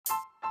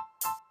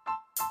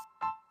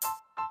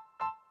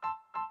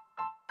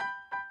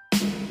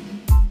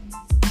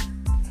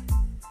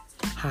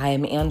Hi,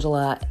 I'm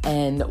Angela,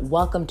 and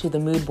welcome to the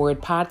Mood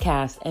Board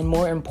podcast, and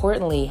more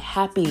importantly,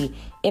 happy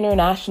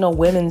International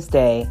Women's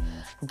Day.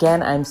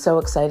 Again, I'm so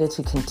excited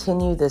to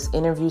continue this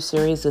interview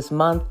series this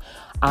month.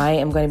 I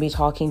am going to be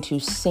talking to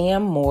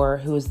Sam Moore,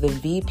 who is the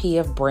VP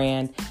of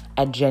Brand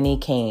at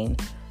Jenni Kayne.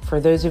 For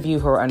those of you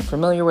who are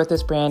unfamiliar with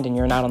this brand and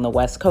you're not on the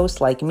West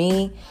Coast like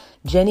me,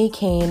 Jenni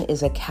Kayne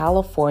is a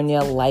California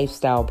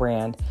lifestyle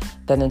brand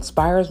that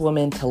inspires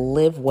women to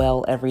live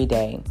well every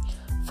day.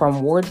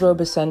 From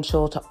wardrobe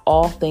essential to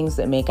all things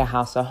that make a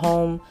house a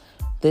home,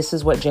 this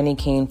is what Jenni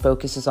Kayne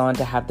focuses on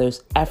to have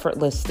those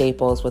effortless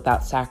staples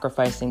without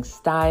sacrificing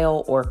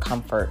style or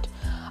comfort.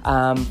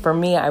 For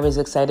me, I was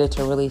excited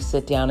to really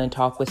sit down and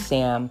talk with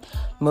Sam,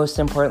 most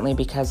importantly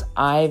because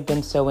I've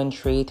been so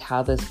intrigued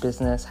how this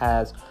business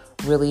has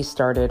really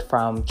started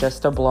from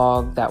just a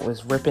blog that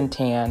was rip and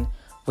tan,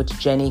 which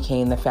Jenni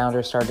Kayne, the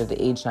founder, started at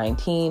age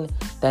 19,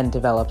 then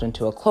developed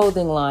into a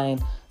clothing line.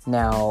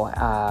 Now,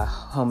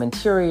 home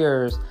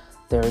interiors,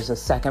 there's a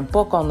second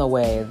book on the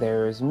way,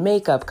 there's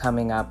makeup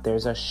coming up,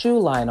 there's a shoe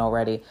line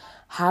already.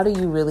 How do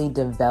you really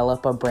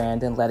develop a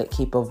brand and let it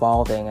keep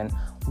evolving? And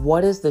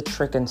what is the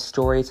trick in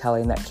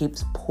storytelling that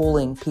keeps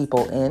pulling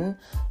people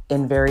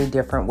in very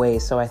different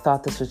ways? So I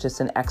thought this was just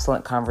an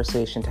excellent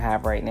conversation to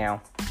have right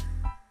now.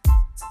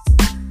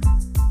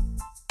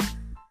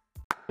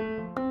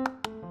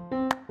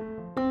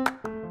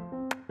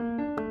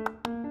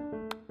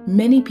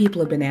 Many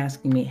people have been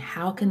asking me,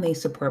 how can they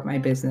support my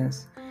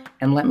business?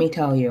 And let me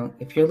tell you,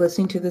 if you're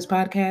listening to this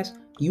podcast,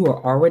 you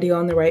are already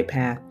on the right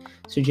path.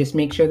 So just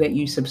make sure that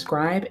you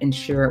subscribe and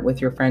share it with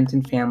your friends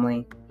and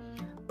family.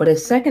 But a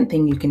second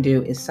thing you can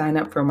do is sign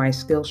up for my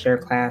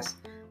Skillshare class,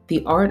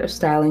 The Art of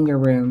Styling Your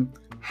Room,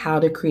 How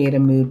to Create a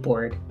Mood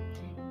Board.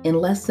 In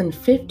less than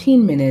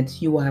 15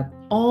 minutes, you will have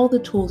all the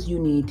tools you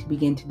need to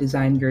begin to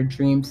design your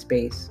dream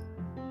space.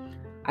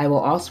 I will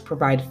also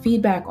provide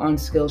feedback on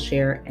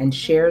Skillshare and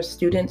share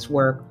students'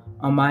 work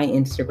on my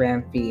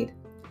Instagram feed.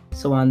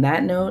 So on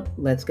that note,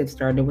 let's get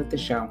started with the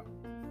show.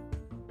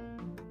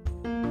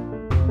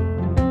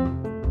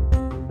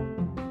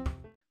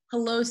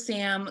 Hello,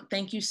 Sam.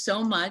 Thank you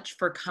so much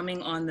for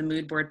coming on the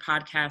Mood Board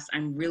podcast.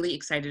 I'm really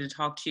excited to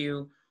talk to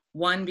you.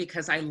 One,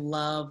 because I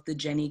love the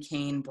Jenni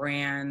Kayne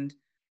brand.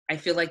 I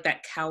feel like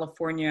that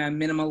California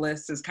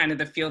minimalist is kind of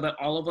the feel that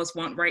all of us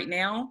want right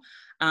now.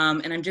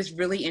 And I'm just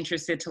really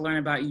interested to learn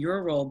about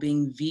your role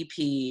being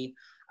VP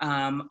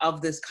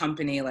of this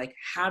company. Like,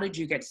 how did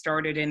you get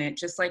started in it?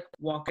 Just like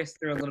walk us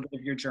through a little bit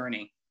of your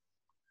journey.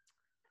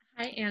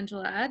 Hi,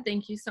 Angela.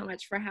 Thank you so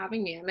much for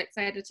having me. I'm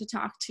excited to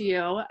talk to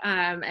you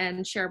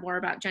and share more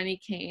about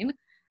Jenni Kayne.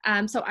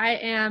 So I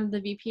am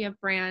the VP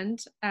of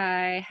Brand.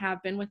 I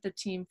have been with the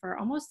team for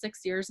almost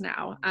 6 years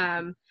now.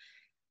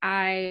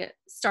 I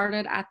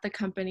started at the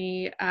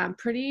company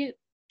pretty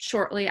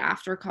shortly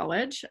after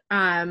college,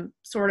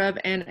 sort of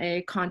in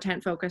a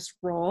content-focused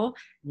role,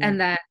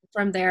 and then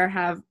from there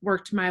have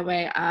worked my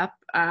way up.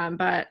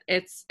 But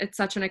it's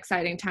such an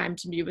exciting time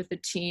to be with the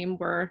team.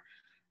 We're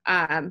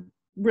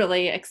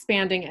really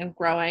expanding and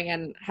growing,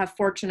 and have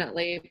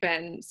fortunately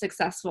been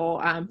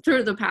successful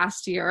through the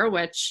past year,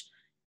 which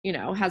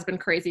has been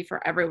crazy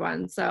for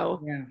everyone.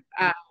 So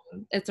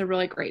it's a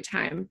really great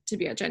time to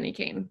be at Jenni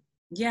Kayne.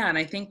 Yeah, and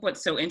I think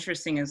what's so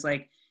interesting is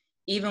like,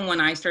 even when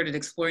I started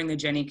exploring the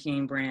Jenni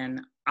Kayne brand,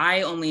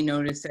 I only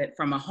noticed it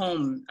from a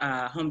home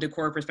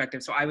decor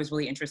perspective. So I was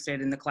really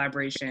interested in the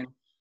collaboration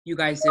you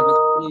guys did with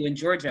you in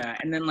Georgia.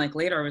 And then like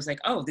later I was like,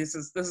 oh, this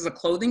is a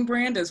clothing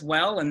brand as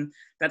well. And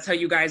that's how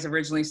you guys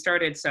originally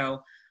started.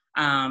 So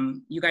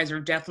you guys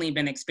have definitely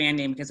been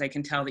expanding, because I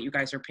can tell that you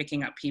guys are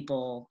picking up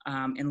people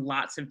in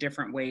lots of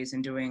different ways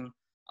and doing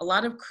a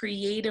lot of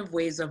creative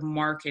ways of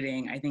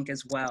marketing, I think,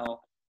 as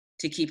well,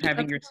 to keep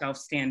having yourself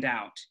stand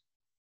out.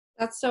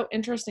 That's so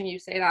interesting you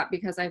say that,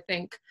 because I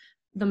think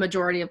the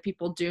majority of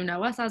people do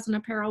know us as an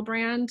apparel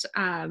brand.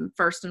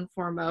 First and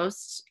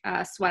foremost,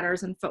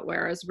 sweaters and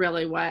footwear is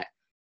really what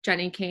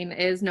Jenni Kayne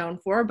is known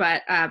for.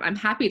 But I'm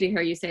happy to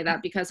hear you say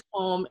that, because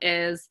home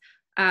is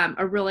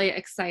a really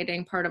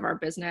exciting part of our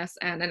business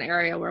and an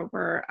area where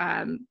we're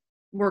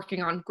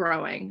working on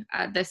growing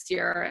this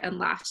year and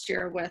last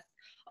year with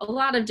a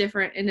lot of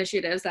different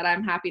initiatives that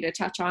I'm happy to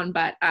touch on.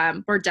 But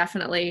we're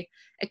definitely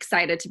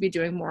excited to be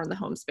doing more in the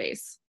home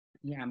space.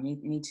 Yeah,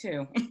 me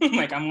too.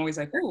 Like, I'm always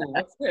like, ooh,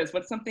 what's this?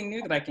 What's something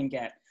new that I can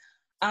get?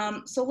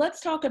 So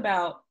let's talk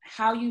about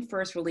how you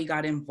first really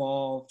got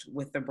involved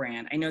with the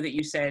brand. I know that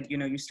you said,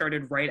 you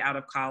started right out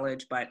of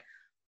college, but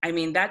I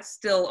mean, that's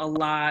still a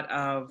lot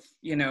of,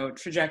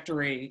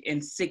 trajectory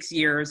in 6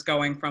 years,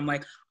 going from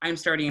like, I'm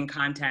starting in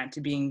content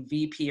to being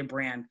VP of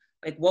brand.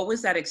 Like, what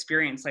was that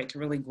experience like to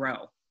really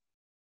grow?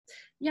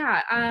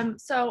 Yeah,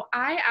 so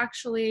I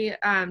actually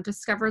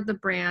discovered the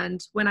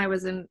brand when I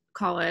was in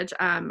college.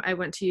 I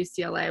went to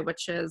UCLA,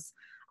 which is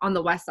on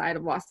the west side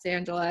of Los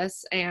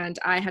Angeles, and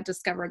I had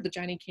discovered the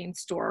Jenni Kayne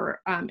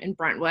store in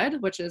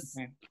Brentwood, which is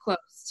close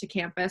to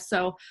campus.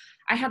 So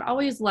I had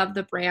always loved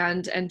the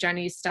brand and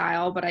Jenni's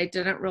style, but I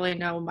didn't really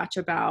know much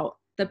about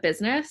the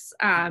business.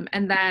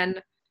 And then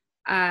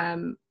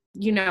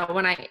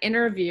when I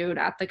interviewed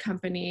at the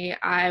company,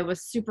 I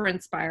was super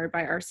inspired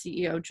by our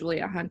CEO,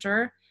 Julia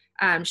Hunter.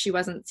 She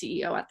wasn't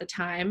CEO at the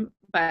time,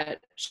 but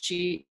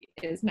she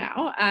is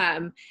now.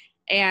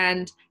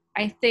 And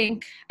I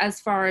think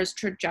as far as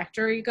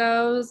trajectory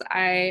goes,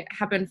 I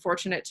have been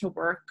fortunate to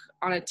work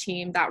on a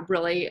team that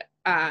really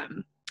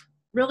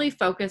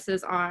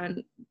focuses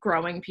on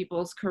growing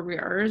people's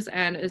careers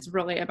and is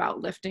really about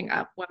lifting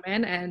up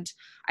women. And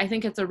I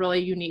think it's a really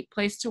unique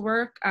place to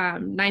work.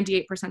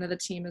 98% of the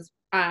team is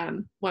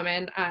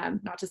women.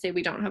 Not to say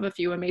we don't have a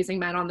few amazing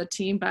men on the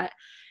team, but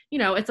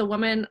it's a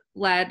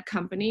woman-led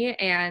company.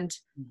 And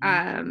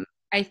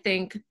I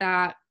think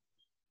that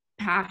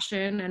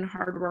passion and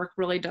hard work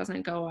really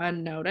doesn't go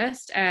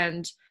unnoticed.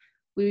 And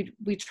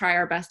we try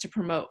our best to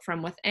promote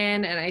from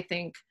within. And I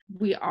think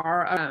we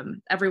are,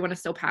 everyone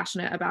is so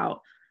passionate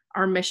about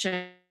our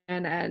mission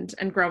and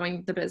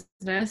growing the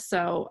business.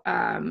 So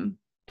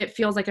it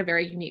feels like a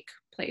very unique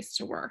place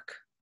to work.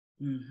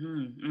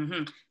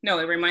 No,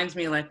 it reminds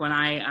me like when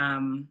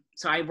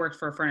so I worked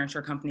for a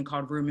furniture company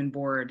called Room and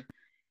Board,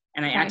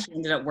 and I actually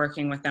ended up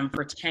working with them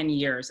for 10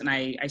 years. And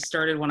I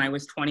started when I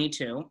was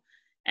 22.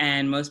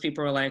 And most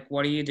people were like,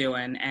 what are you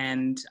doing?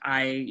 And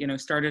I,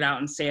 started out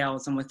in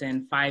sales, and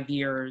within 5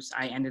 years,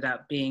 I ended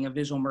up being a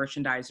visual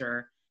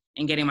merchandiser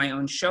and getting my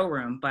own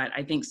showroom. But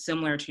I think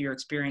similar to your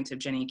experience at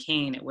Jenni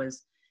Kayne, it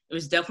was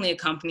definitely a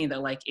company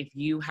that, like, if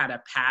you had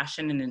a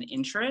passion and an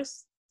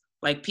interest,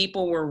 like,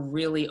 people were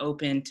really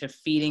open to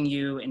feeding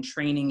you and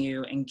training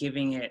you and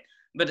giving it.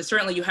 But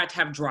certainly you had to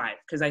have drive,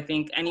 because I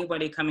think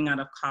anybody coming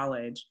out of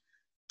college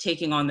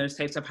taking on those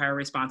types of higher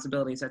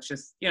responsibilities, that's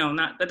just,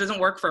 that doesn't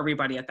work for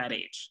everybody at that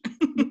age.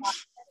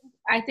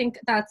 I think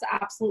that's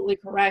absolutely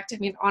correct. I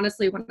mean,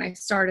 honestly, when I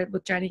started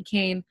with Jenni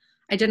Kayne,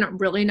 I didn't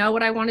really know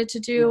what I wanted to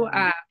do.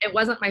 It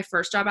wasn't my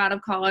first job out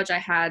of college. I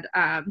had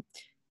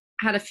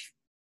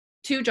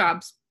two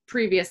jobs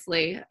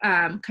previously,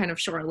 kind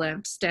of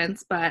short-lived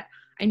stints, but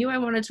I knew I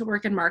wanted to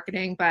work in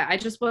marketing, but I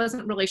just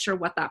wasn't really sure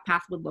what that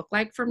path would look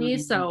like for me.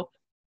 So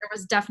there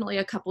was definitely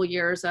a couple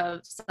years of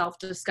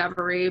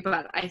self-discovery,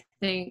 but I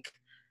think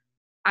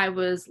I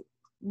was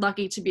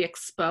lucky to be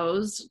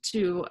exposed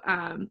to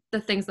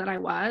the things that I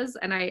was.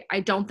 And I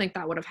don't think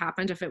that would have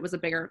happened if it was a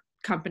bigger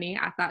company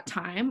at that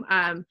time.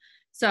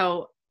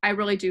 So I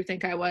really do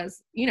think I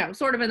was,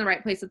 sort of in the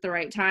right place at the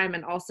right time.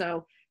 And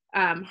also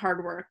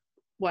hard work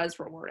was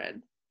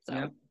rewarded.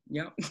 So.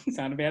 Yep. It's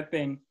not a bad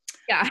thing.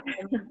 Yeah.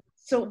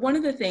 So one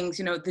of the things,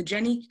 the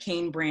Jenni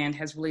Kayne brand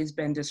has really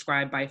been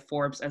described by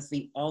Forbes as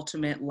the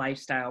ultimate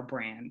lifestyle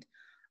brand.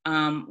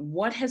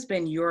 What has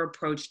been your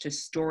approach to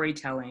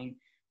storytelling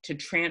to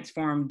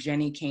transform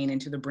Jenni Kayne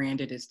into the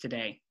brand it is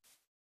today?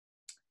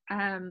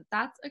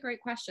 That's a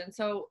great question.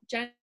 So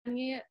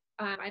Jenni,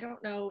 I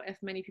don't know if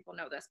many people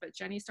know this, but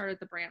Jenni started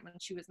the brand when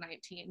she was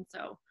 19,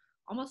 so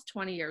almost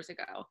 20 years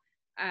ago.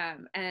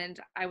 And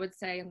I would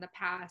say in the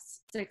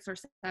past 6 or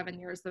 7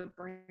 years, the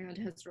brand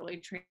has really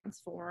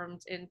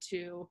transformed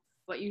into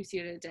what you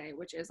see today,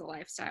 which is a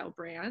lifestyle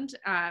brand.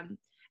 And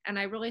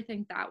I really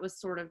think that was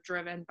sort of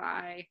driven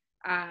by,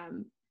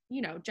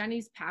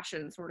 Jenni's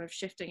passion sort of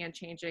shifting and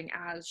changing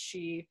as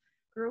she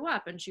grew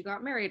up and she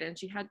got married and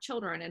she had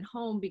children and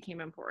home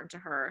became important to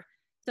her.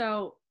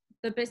 So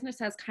the business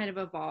has kind of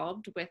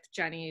evolved with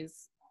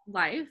Jenni's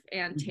life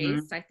and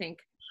tastes. I think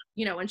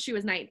when she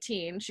was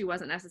 19, she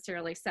wasn't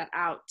necessarily set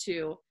out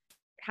to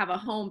have a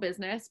home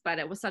business, but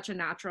it was such a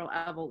natural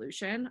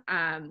evolution.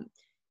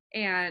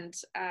 And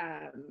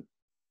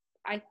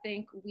I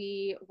think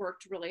we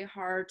worked really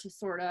hard to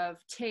sort of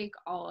take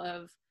all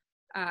of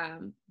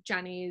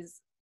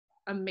Jenni's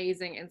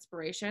amazing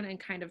inspiration and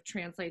kind of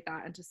translate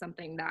that into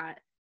something that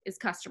is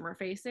customer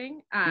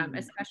facing,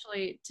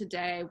 especially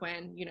today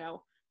when,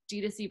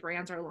 D2C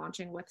brands are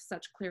launching with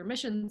such clear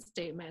mission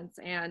statements.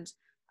 And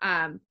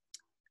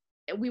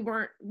we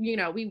weren't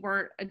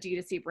a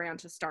D2C brand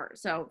to start.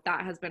 So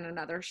that has been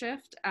another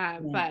shift.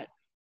 But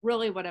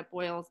really what it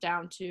boils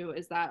down to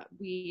is that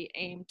we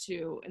aim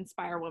to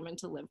inspire women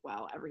to live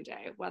well every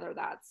day, whether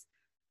that's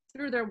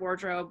through their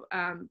wardrobe,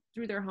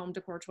 through their home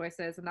decor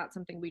choices. And that's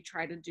something we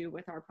try to do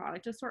with our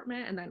product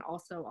assortment, and then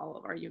also all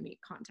of our unique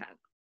content.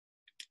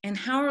 And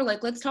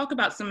let's talk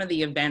about some of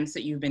the events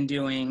that you've been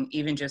doing,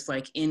 even just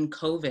like in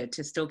COVID,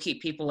 to still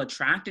keep people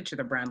attracted to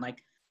the brand.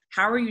 Like,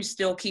 how are you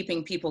still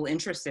keeping people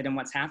interested in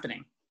what's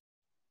happening?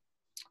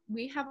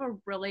 We have a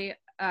really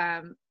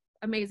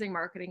amazing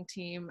marketing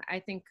team. I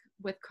think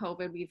with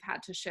COVID, we've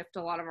had to shift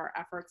a lot of our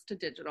efforts to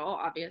digital,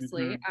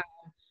 obviously.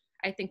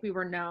 I think we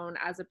were known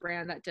as a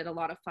brand that did a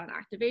lot of fun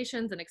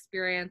activations and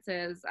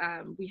experiences.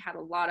 We had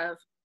a lot of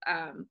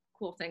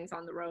cool things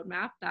on the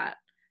roadmap that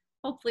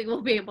hopefully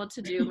we'll be able to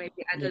do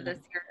maybe end of this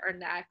year or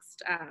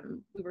next.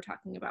 We were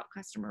talking about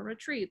customer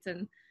retreats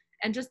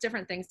and just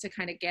different things to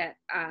kind of get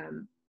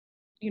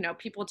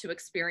people to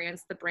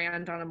experience the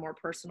brand on a more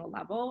personal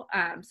level.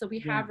 So we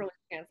have really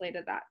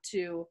translated that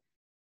to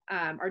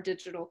our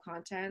digital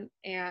content.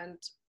 And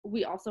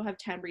we also have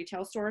 10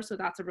 retail stores. So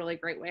that's a really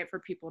great way for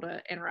people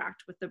to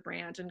interact with the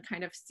brand and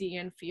kind of see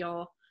and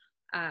feel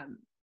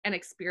and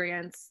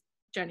experience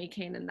Jenni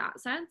Kayne in that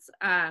sense.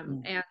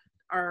 And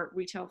our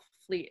retail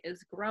fleet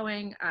is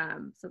growing.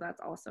 So that's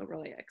also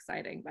really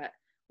exciting. But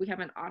we have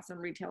an awesome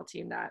retail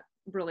team that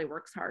really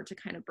works hard to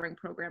kind of bring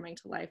programming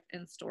to life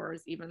in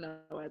stores, even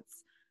though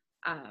it's,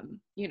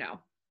 you know,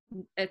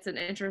 it's an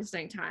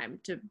interesting time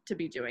to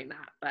be doing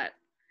that. But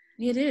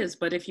it is.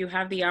 But if you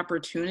have the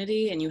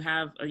opportunity and you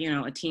have, you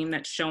know, a team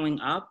that's showing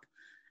up,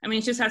 I mean,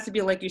 it just has to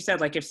be like you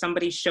said, like if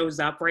somebody shows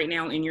up right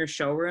now in your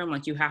showroom,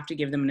 like you have to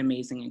give them an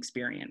amazing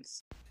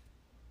experience.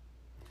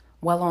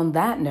 Well, on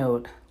that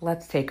note,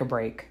 let's take a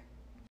break.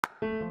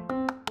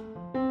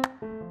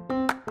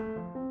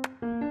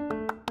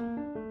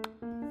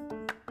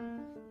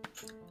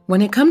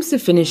 When it comes to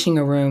finishing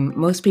a room,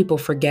 most people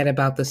forget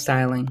about the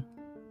styling.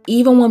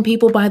 Even when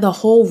people buy the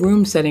whole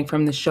room setting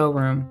from the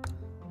showroom.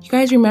 You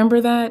guys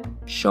remember that?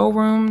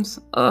 Showrooms?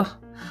 Ugh,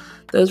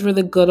 those were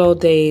the good old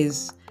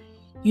days.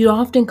 You'd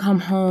often come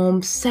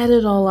home, set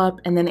it all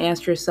up, and then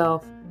ask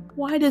yourself,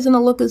 why doesn't it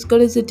look as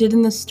good as it did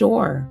in the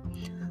store?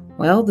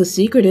 Well, the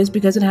secret is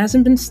because it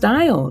hasn't been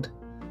styled.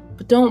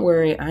 But don't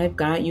worry, I've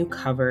got you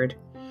covered.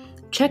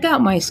 Check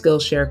out my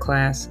Skillshare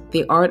class,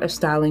 The Art of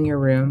Styling Your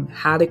Room,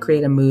 How to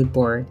Create a Mood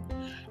Board.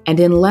 And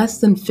in less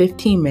than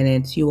 15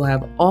 minutes, you will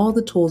have all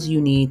the tools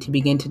you need to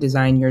begin to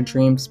design your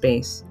dream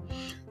space.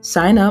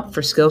 Sign up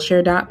for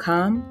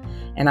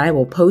Skillshare.com, and I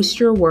will post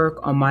your work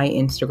on my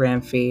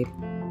Instagram feed.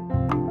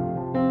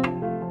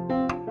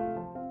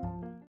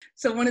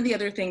 So one of the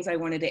other things I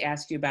wanted to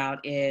ask you about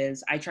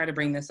is, I try to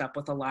bring this up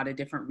with a lot of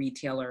different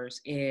retailers,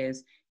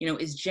 is, you know,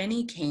 is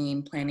Jenni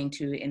Kayne planning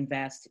to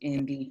invest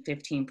in the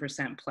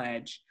 15%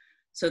 pledge?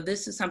 So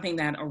this is something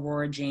that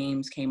Aurora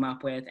James came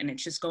up with, and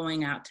it's just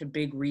going out to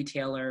big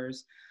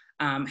retailers.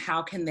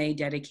 How can they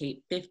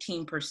dedicate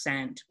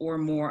 15% or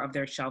more of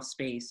their shelf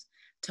space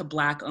to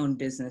Black-owned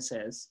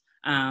businesses?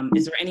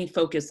 Is there any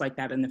focus like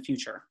that in the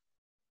future?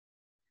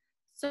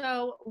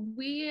 so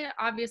we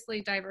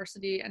obviously,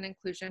 diversity and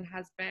inclusion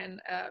has been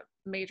a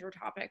major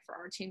topic for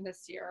our team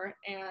this year.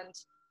 And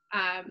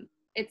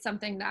it's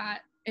something that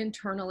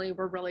internally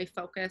we're really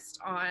focused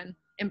on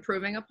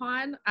improving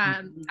upon.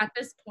 At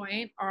this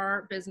point,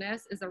 our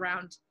business is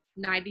around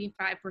 95%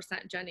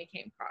 Jenni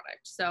Kayne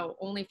product. So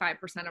only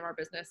 5% of our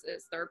business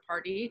is third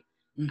party.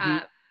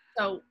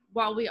 So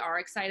while we are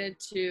excited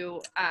to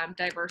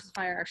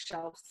diversify our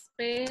shelf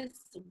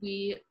space,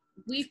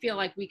 we feel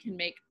like we can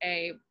make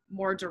a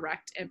more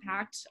direct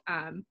impact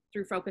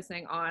through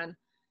focusing on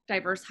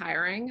diverse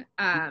hiring,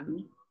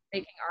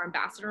 making our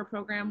ambassador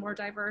program more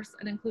diverse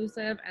and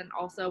inclusive, and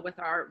also with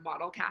our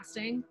model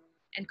casting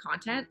and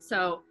content.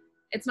 So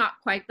it's not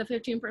quite the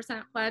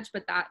 15% pledge,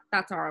 but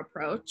that's our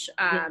approach,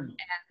 and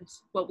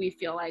what we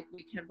feel like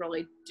we can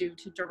really do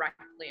to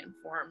directly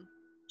inform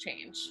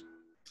change.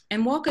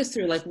 And walk us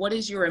through, like, what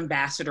does your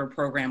ambassador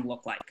program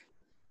look like?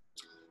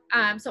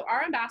 So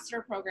our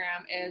ambassador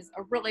program is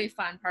a really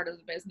fun part of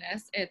the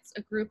business. It's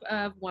a group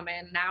of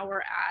women. Now we're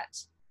at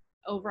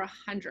over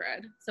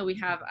 100. So we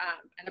have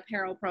an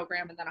apparel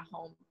program and then a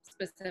home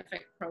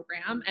specific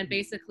program. And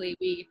basically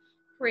we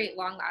create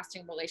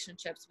long-lasting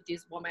relationships with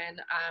these women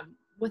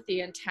with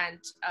the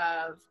intent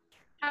of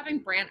having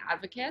brand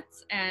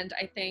advocates. And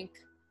I think,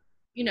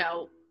 you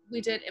know, we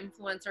did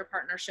influencer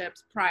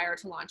partnerships prior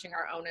to launching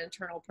our own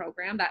internal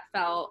program that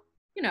felt,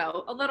 you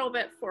know, a little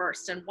bit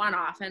forced and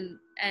one-off.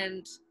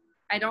 And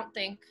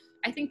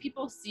I think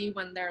people see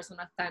when there's an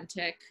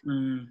authentic,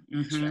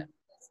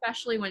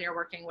 especially when you're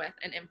working with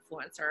an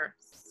influencer,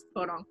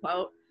 quote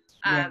unquote.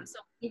 So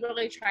we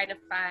really try to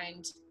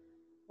find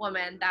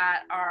women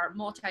that are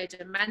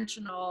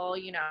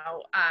multidimensional, you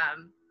know,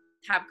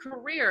 have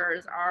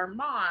careers, are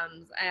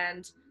moms,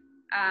 and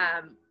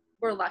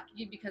we're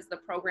lucky because the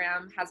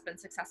program has been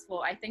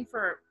successful, I think,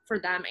 for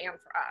them and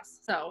for us.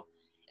 So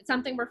it's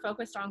something we're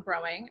focused on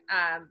growing,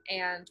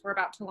 and we're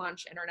about to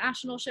launch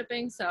international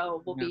shipping.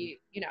 So we'll be,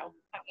 you know,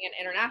 having an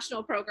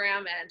international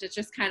program, and it's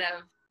just kind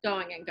of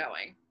going and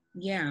going.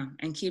 Yeah,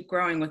 and keep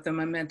growing with the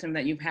momentum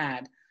that you've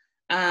had.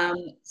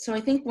 So I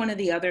think one of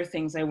the other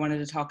things I wanted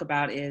to talk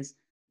about is,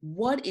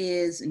 what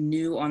is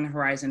new on the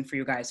horizon for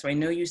you guys? So I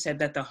know you said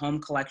that the home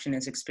collection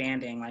is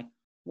expanding. Like,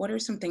 what are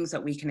some things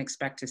that we can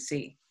expect to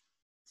see?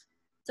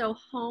 So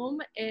home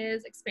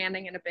is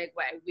expanding in a big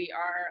way. We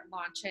are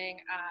launching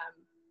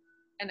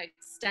an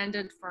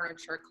extended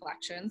furniture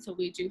collection. So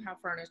we do have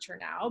furniture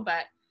now,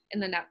 but in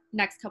the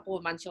next couple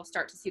of months, you'll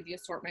start to see the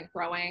assortment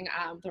growing.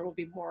 There will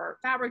be more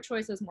fabric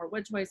choices, more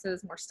wood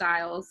choices, more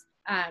styles.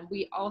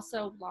 We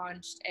also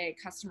launched a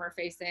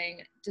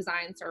customer-facing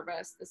design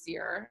service this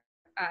year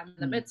in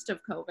the midst of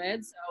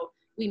COVID. So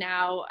we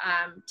now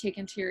take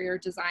interior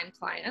design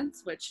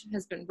clients, which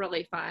has been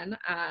really fun,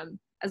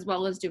 as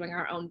well as doing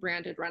our own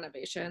branded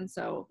renovation.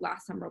 So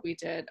last summer we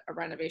did a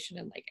renovation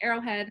in Lake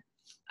Arrowhead.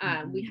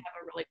 We have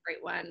a really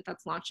great one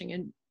that's launching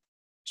in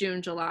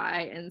June,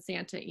 July in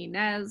Santa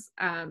Ynez.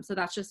 So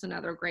that's just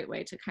another great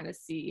way to kind of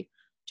see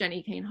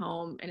Jenni Kayne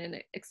home in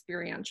an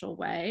experiential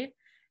way.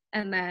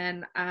 And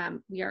then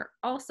we are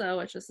also,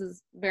 which this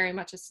is very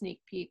much a sneak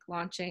peek,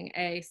 launching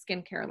a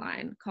skincare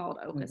line called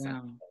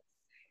Oka.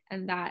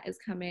 And that is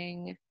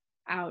coming,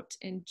 out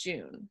in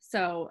June.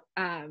 So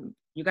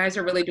you guys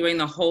are really doing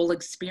the whole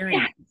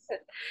experience.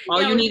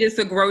 All yeah, you need is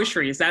the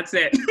groceries. That's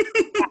it.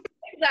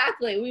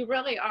 Exactly. We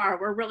really are.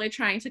 We're really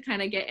trying to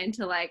kind of get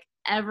into like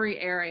every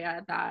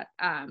area that,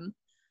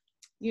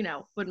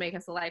 would make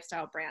us a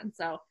lifestyle brand.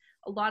 So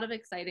a lot of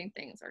exciting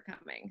things are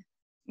coming.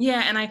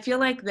 Yeah. And I feel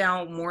like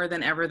now more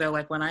than ever, though,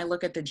 like when I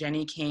look at the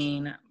Jenni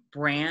Kayne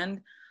brand,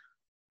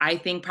 I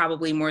think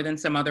probably more than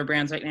some other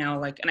brands right now,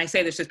 like, and I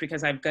say this just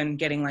because I've been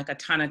getting like a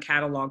ton of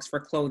catalogs for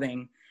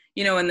clothing,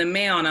 in the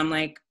mail. And I'm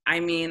like,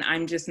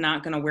 I'm just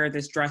not going to wear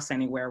this dress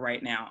anywhere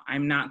right now.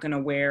 I'm not going to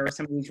wear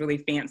some of these really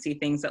fancy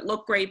things that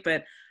look great,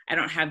 but I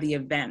don't have the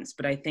events.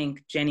 But I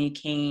think Jenni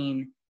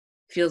Kayne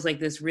feels like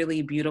this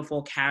really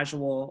beautiful,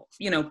 casual,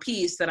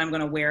 piece that I'm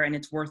going to wear, and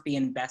it's worth the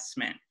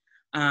investment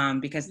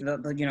because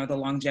the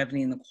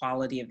longevity and the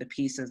quality of the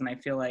pieces. And I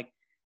feel like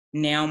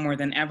now more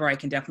than ever, I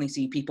can definitely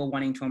see people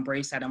wanting to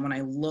embrace that. And when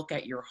I look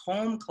at your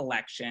home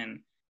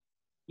collection,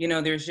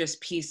 there's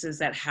just pieces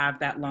that have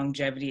that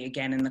longevity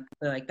again, in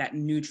like that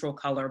neutral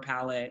color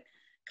palette,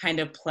 kind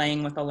of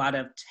playing with a lot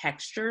of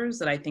textures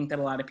that I think that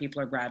a lot of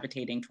people are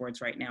gravitating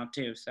towards right now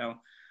too. So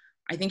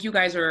I think you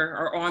guys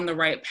are on the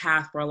right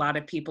path where a lot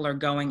of people are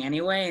going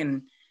anyway.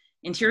 And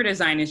interior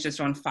design is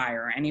just on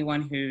fire.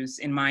 Anyone who's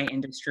in my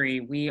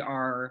industry, we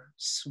are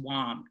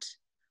swamped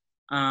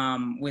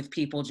with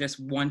people just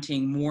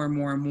wanting more and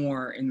more and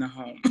more in the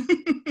home.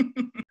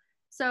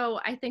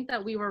 So I think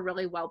that we were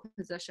really well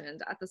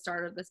positioned at the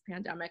start of this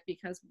pandemic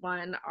because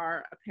one,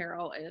 our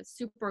apparel is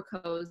super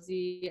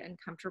cozy and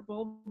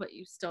comfortable, but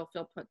you still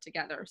feel put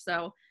together.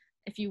 So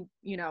if you,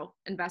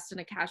 invest in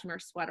a cashmere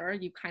sweater,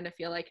 you kind of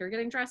feel like you're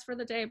getting dressed for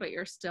the day, but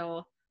you're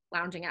still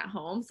lounging at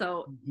home.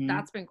 So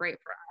that's been great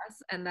for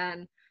us. And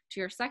then to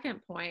your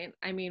second point,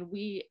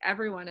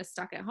 everyone is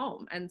stuck at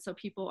home. And so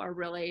people are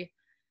really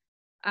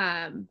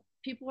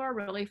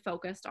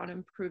focused on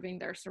improving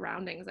their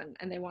surroundings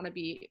and they want to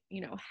be,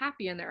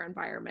 happy in their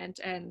environment.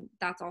 And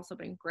that's also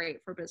been great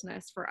for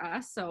business for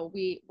us. So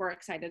we're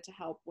excited to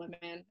help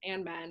women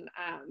and men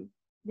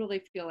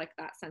really feel like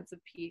that sense of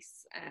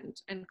peace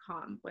and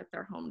calm with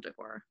their home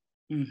decor.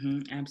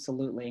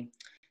 Absolutely.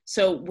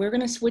 So we're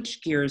going to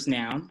switch gears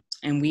now,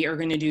 and we are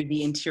going to do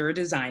the interior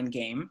design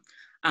game.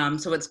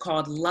 So it's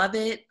called Love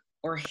It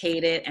or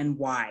Hate It and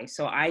Why.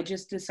 So I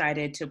just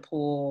decided to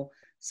pull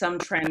some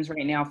trends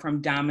right now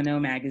from Domino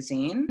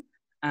magazine,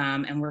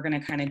 and we're going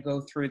to kind of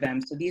go through them.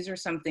 So these are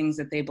some things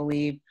that they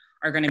believe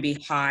are going to be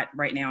hot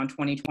right now in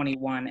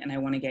 2021, and I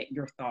want to get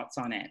your thoughts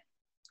on it.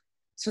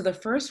 So the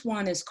first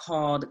one is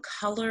called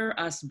Color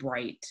Us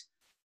Bright.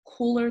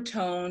 Cooler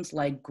tones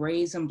like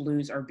grays and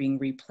blues are being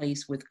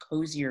replaced with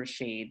cozier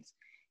shades.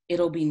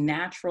 It'll be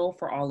natural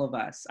for all of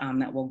us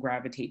that we'll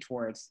gravitate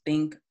towards.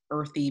 Think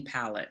earthy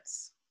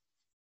palettes.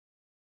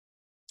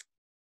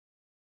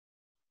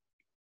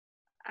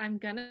 I'm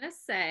going to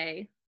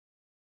say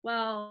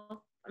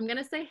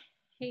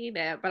hate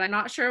it, but I'm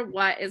not sure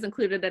what is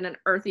included in an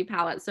earthy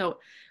palette. So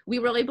we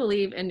really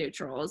believe in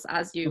neutrals,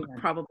 as you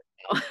probably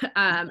know.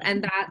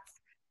 And that's,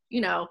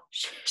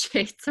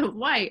 shades of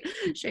white,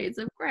 shades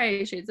of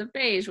gray, shades of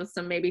beige with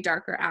some maybe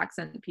darker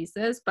accent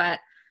pieces. But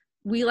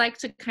we like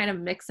to kind of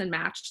mix and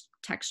match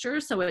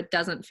textures so it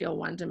doesn't feel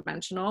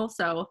one-dimensional.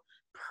 So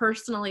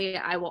personally,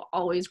 I will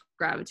always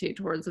gravitate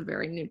towards a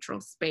very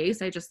neutral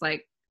space. I just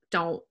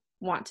don't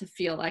want to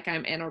feel like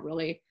I'm in a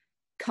really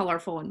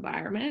colorful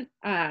environment.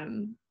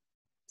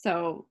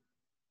 So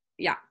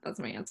yeah, that's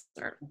my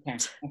answer.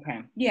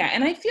 Okay. Yeah.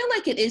 And I feel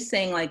like it is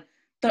saying like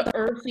the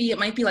earthy, it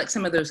might be like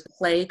some of those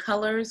clay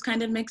colors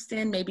kind of mixed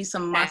in, maybe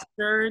some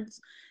mustards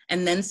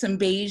and then some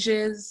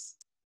beiges.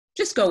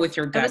 Just go with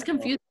your gut.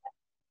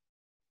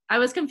 I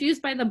was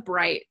confused by the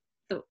bright,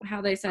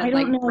 how they said I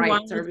don't know why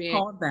it's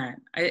called that.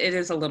 It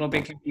is a little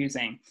bit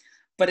confusing.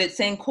 But it's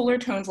saying cooler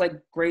tones like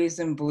grays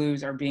and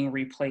blues are being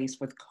replaced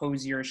with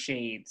cozier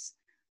shades.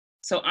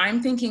 So I'm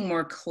thinking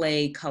more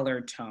clay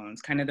colored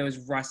tones, kind of those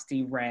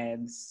rusty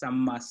reds,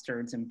 some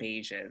mustards and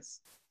beiges.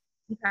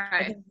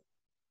 Okay.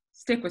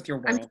 Stick with your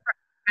world.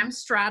 I'm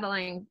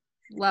straddling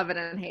love it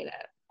and hate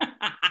it.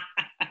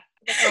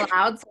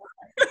 Allowed?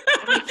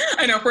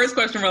 I know, first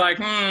question we're like,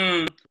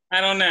 I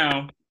don't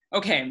know.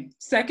 Okay,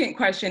 second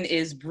question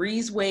is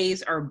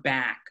breezeways are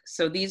back.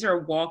 So these are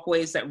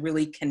walkways that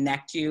really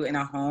connect you in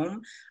a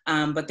home,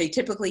 but they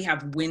typically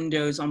have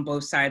windows on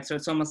both sides. So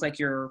it's almost like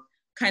you're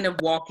kind of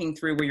walking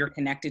through where you're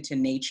connected to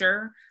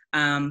nature.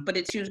 But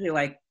it's usually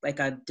like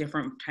a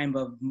different type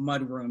of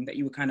mud room that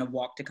you would kind of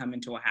walk to come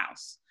into a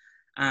house.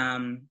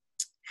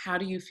 How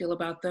do you feel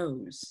about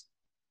those?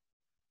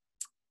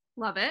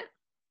 Love it.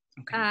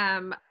 Okay.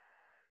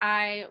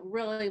 I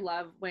really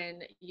love when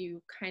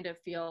you kind of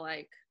feel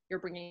like you're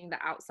bringing the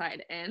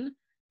outside in.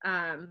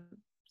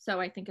 So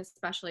I think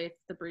especially if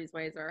the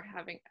breezeways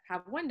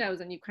have windows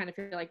and you kind of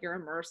feel like you're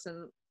immersed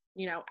in,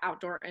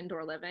 outdoor,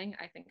 indoor living.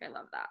 I think I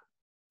love that.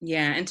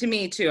 Yeah. And to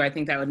me too, I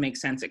think that would make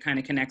sense. It kind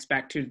of connects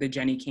back to the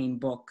Jenni Kayne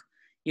book,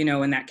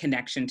 and that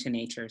connection to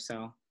nature.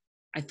 So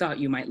I thought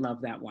you might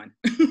love that one.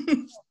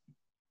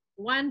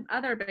 one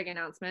other big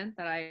announcement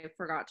that I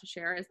forgot to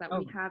share is that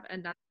we have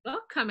another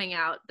book coming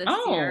out this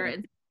year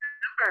in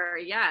September.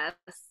 Yes.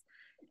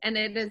 And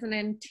it is an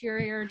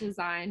interior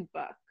design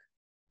book.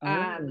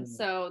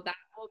 So that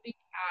will be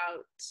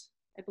out,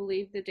 I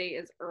believe the date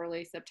is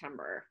early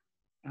September.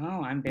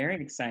 Oh, I'm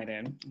very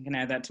excited. I can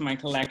add that to my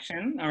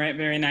collection. All right,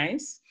 very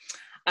nice.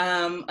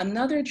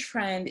 Another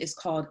trend is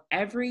called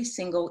every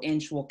single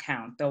inch will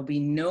count. There'll be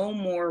no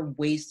more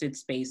wasted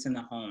space in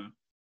the home.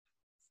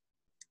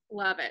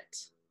 Love it.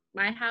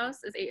 My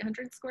house is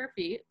 800 square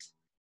feet,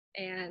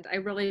 and I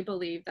really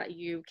believe that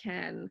you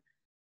can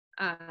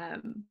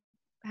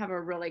have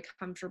a really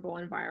comfortable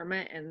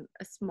environment in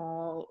a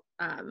small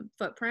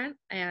footprint.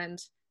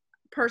 And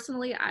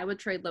personally, I would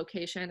trade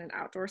location and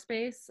outdoor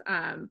space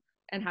and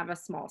have a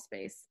small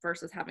space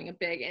versus having a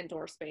big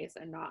indoor space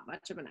and not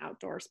much of an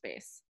outdoor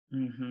space.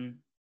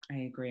 I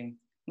agree.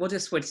 We'll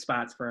just switch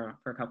spots for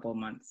a couple of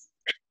months.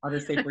 I'll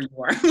just stay where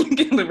you are. You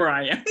can live where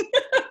I am.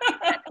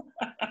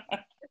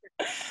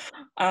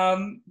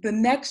 The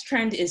next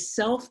trend is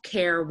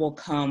self-care will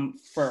come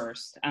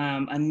first.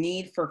 A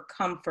need for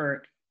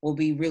comfort will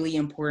be really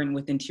important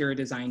with interior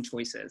design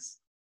choices.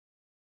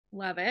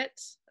 Love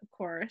it, of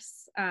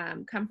course.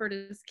 Comfort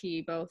is key,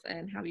 both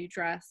in how you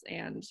dress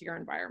and your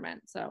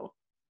environment. So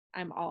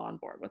I'm all on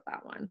board with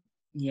that one.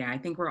 Yeah, I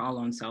think we're all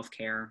on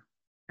self-care.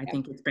 I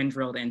think it's been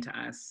drilled into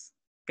us.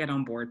 Get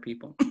on board,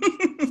 people.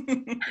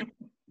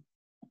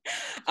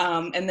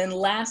 And then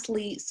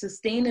lastly,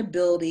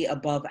 sustainability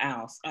above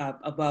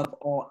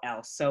all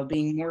else. So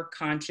being more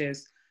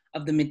conscious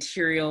of the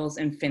materials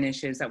and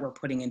finishes that we're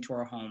putting into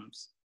our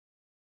homes.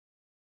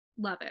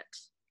 Love it.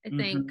 I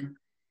think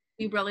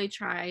we really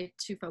try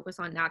to focus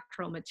on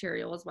natural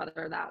materials,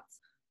 whether that's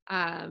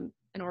an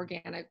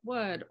organic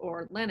wood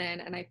or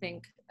linen. And I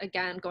think,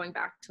 again, going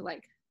back to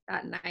like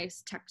that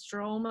nice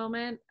textural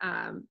moment,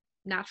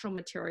 natural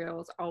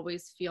materials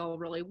always feel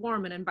really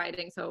warm and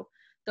inviting. So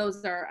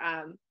those are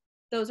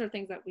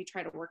things that we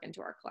try to work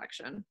into our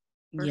collection.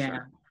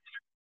 Sure.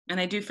 And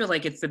I do feel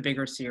like it's the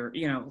bigger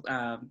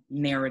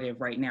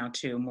narrative right now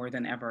too, more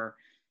than ever.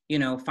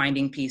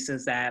 Finding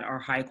pieces that are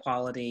high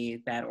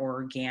quality, that are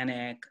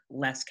organic,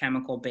 less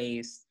chemical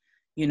based,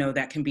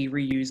 that can be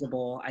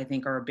reusable, I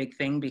think are a big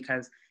thing,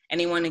 because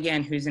anyone,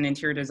 again, who's in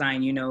interior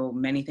design,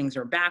 many things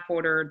are back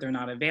ordered, they're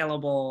not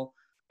available.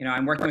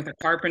 I'm working with a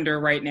carpenter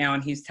right now,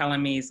 and he's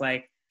telling me, he's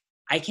like,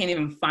 I can't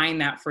even find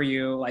that for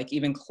you, like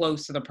even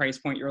close to the price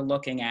point you're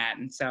looking at.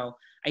 And so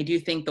I do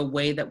think the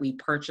way that we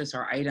purchase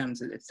our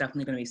items, it's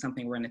definitely going to be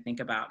something we're going to think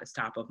about as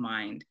top of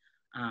mind.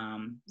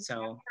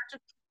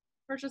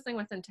 Purchasing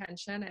with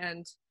intention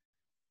and,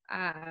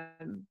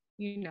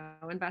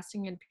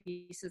 investing in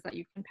pieces that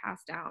you can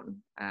pass down.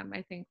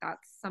 I think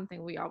that's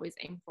something we always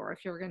aim for.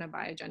 If you're going to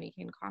buy a Jenni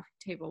Kayne coffee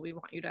table, we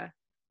want you to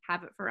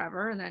have it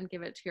forever and then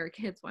give it to your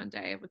kids one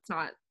day.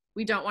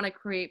 We don't want to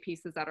create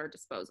pieces that are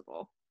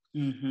disposable.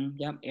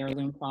 Yep,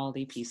 heirloom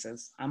quality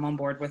pieces. I'm on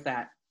board with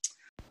that.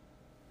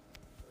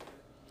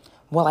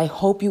 Well, I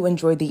hope you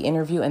enjoyed the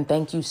interview, and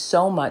thank you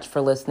so much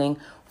for listening.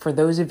 For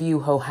those of you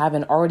who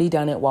haven't already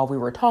done it while we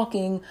were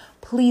talking,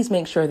 please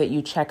make sure that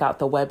you check out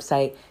the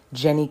website,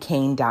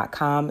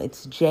 jennikayne.com.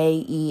 It's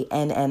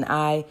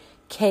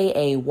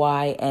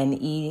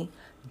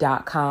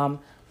JenniKayne.com.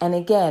 And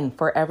again,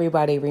 for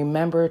everybody,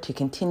 remember to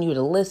continue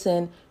to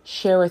listen,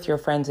 share with your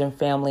friends and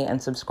family,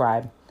 and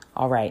subscribe.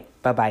 All right,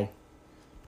 bye-bye.